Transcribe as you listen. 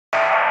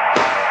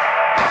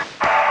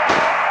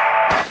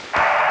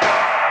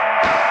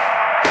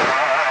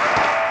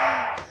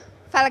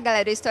Fala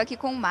galera, eu estou aqui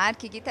com o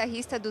Mark,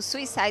 guitarrista do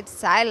Suicide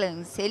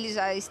Silence. Ele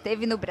já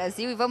esteve no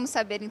Brasil e vamos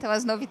saber então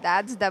as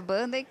novidades da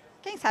banda e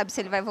quem sabe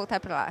se ele vai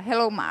voltar para lá.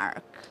 Hello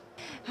Mark.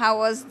 How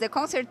was the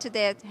concert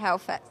today at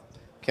Hellfest?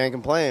 Can't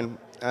complain.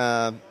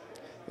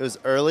 It was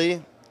early.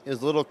 It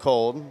was a little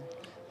cold,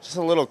 just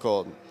a little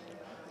cold.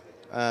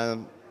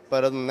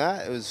 But other than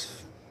that, it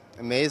was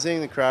amazing.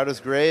 The crowd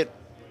was great.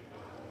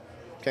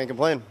 Can't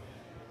complain.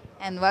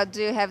 And what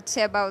do you have to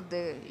say about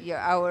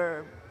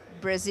our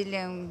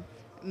Brazilian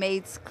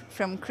mates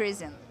from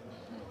Christian?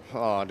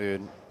 Oh,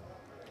 dude.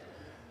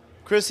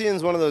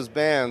 Christian's one of those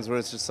bands where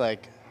it's just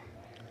like,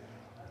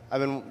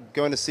 I've been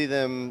going to see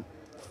them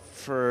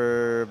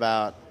for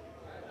about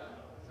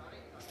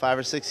 5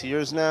 or 6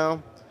 years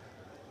now.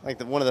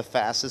 Like one of the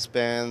fastest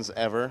bands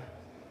ever.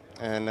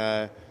 And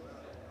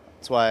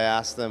that's why I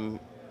asked them,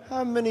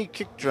 how many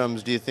kick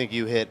drums do you think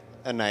you hit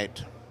a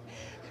night?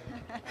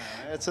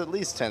 It's at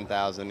least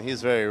 10,000.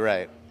 He's very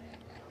right.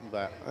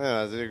 But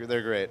yeah,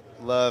 they're great.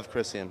 Love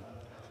Christian.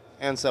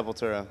 And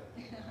Sepultura.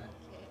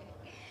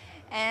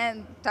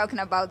 And talking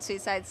about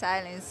Suicide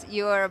Silence,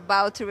 you are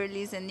about to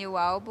release a new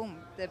album,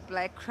 The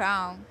Black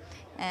Crown.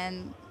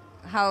 And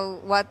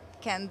what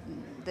can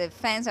the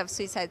fans of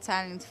Suicide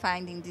Silence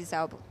find in this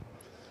album?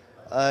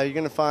 You're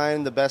going to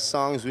find the best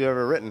songs we've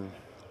ever written.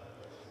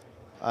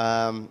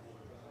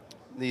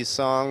 These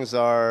songs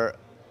are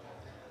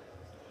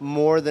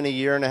more than a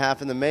year and a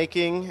half in the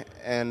making,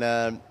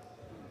 and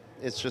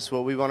it's just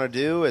what we want to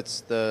do.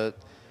 It's the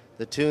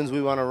tunes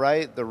we want to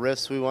write, the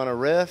riffs we want to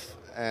riff,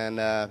 and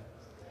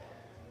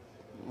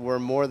we're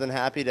more than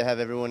happy to have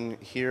everyone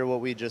hear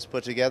what we just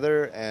put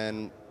together,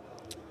 and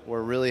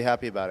we're really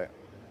happy about it.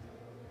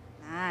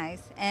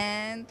 Nice.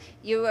 And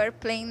you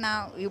played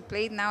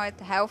now at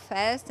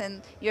Hellfest,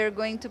 and you're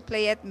going to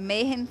play at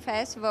Mayhem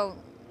Festival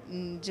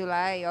in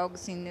July,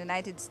 August in the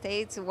United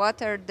States.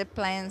 What are the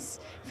plans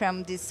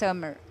from this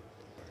summer?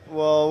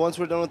 Well, once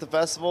we're done with the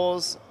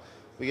festivals,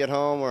 we get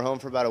home, we're home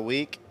for about a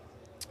week,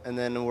 and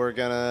then we're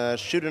going to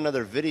shoot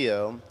another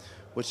video,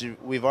 which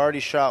we've already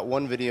shot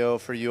one video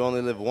for You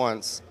Only Live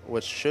Once,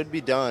 which should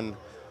be done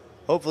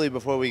hopefully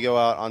before we go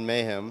out on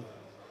Mayhem,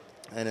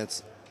 and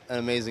it's an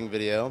amazing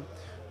video.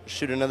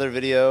 Shoot another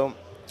video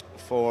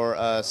for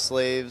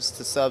Slaves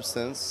to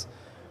Substance,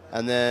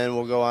 and then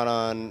we'll go out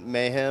on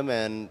Mayhem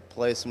and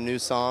play some new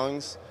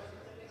songs,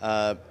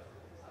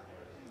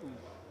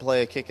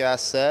 play a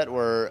kick-ass set.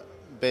 We're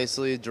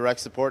basically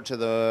direct support to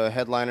the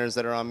headliners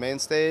that are on main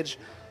stage.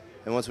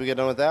 And once we get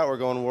done with that, we're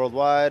going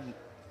worldwide.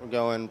 We're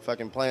going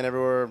fucking playing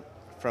everywhere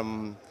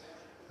from,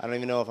 I don't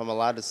even know if I'm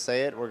allowed to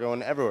say it. We're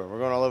going everywhere. We're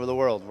going all over the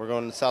world. We're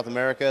going to South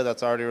America.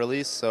 That's already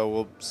released. So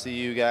we'll see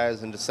you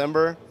guys in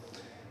December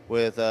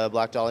with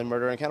Black Dahlia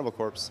Murder and Cannibal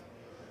Corpse.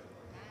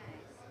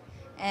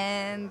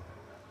 And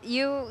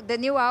the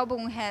new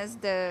album has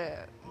the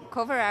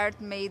cover art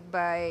made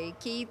by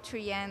Keith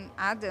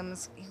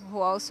Adams, who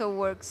also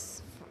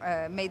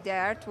made the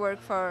artwork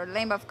for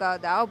Lamb of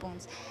God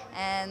albums.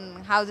 And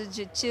how did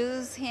you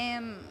choose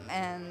him?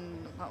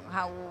 And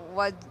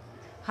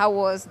how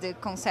was the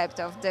concept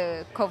of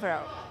the cover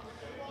art?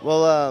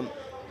 Well,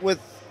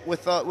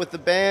 with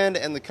the band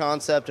and the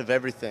concept of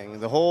everything,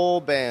 the whole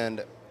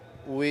band,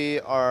 we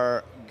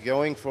are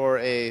going for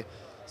a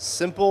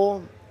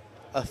simple,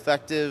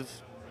 effective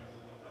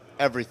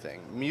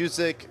everything.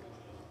 Music,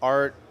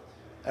 art,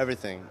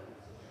 everything.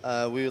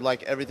 We would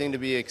like everything to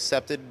be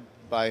accepted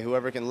by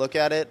whoever can look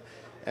at it,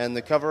 and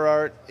the cover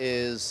art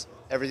is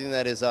everything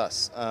that is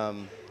us.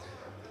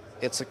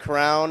 It's a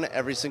crown.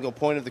 Every single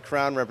point of the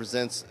crown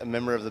represents a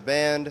member of the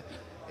band.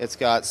 It's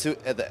got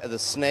the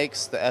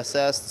snakes, the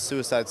SS, the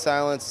Suicide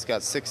Silence. It's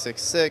got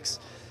 666.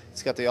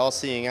 It's got the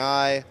all-seeing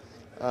eye.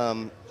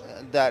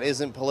 That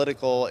isn't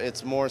political.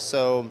 It's more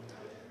so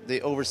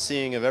the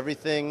overseeing of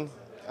everything.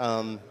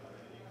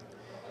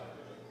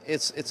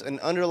 It's an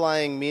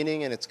underlying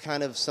meaning, and it's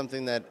kind of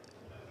something that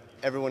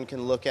everyone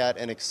can look at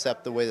and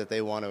accept the way that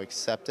they want to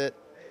accept it.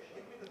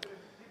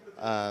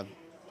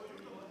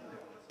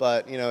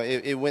 But, you know,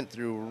 it went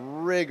through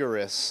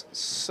rigorous,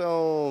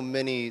 so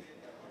many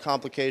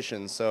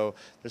complications. So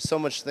there's so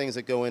much things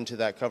that go into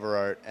that cover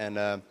art,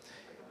 and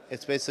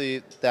it's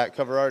basically that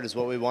cover art is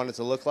what we want it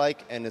to look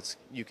like, and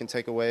you can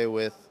take away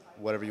with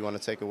whatever you want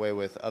to take away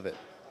with of it.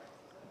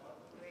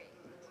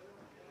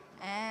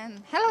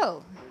 And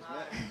hello.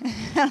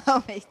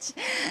 Hello, Mitch.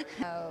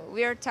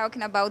 We are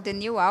talking about the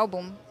new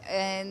album,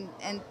 and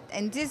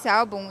this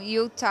album,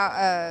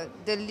 the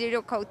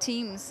lyrical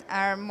themes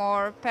are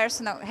more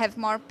personal, have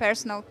more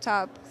personal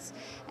topics.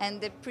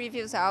 And the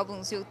previous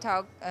albums,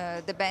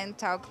 the band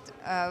talked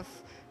of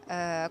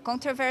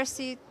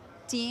controversy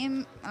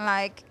theme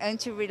like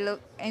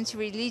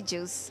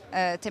anti-religious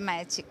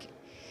thematic.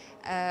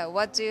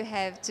 What do you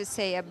have to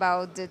say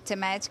about the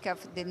thematic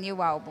of the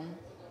new album?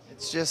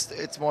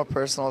 It's more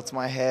personal. It's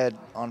my head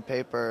on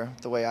paper,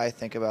 the way I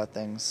think about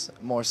things,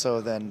 more so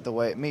than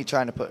me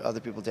trying to put other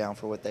people down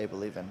for what they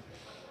believe in.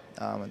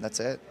 And that's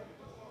it.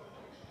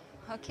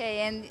 Okay,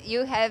 and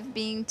you have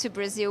been to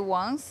Brazil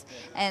once,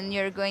 and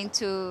you're going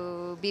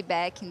to be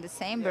back in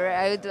December.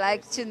 I would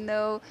like to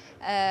know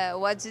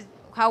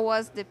how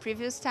was the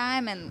previous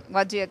time, and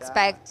what do you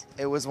expect?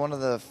 It was one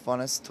of the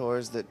funnest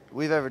tours that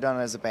we've ever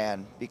done as a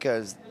band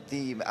because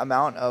the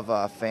amount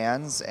of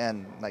fans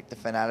and like the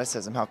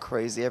fanaticism, how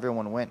crazy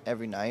everyone went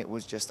every night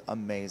was just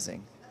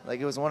amazing.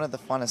 Like it was one of the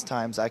funnest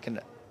times I can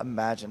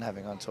imagine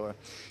having on tour.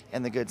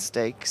 And the good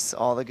steaks,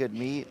 all the good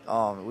meat,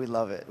 we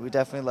love it. We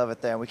definitely love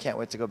it there, and we can't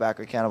wait to go back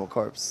with Cannibal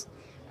Corpse.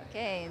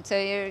 Okay, and so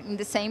you're in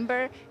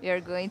December, we are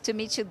going to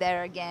meet you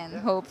there again,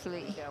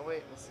 hopefully. Can't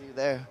wait. We'll see you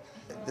there.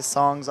 The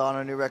song's on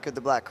our new record,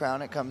 The Black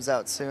Crown. It comes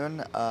out soon.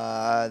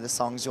 The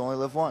song's You Only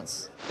Live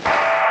Once.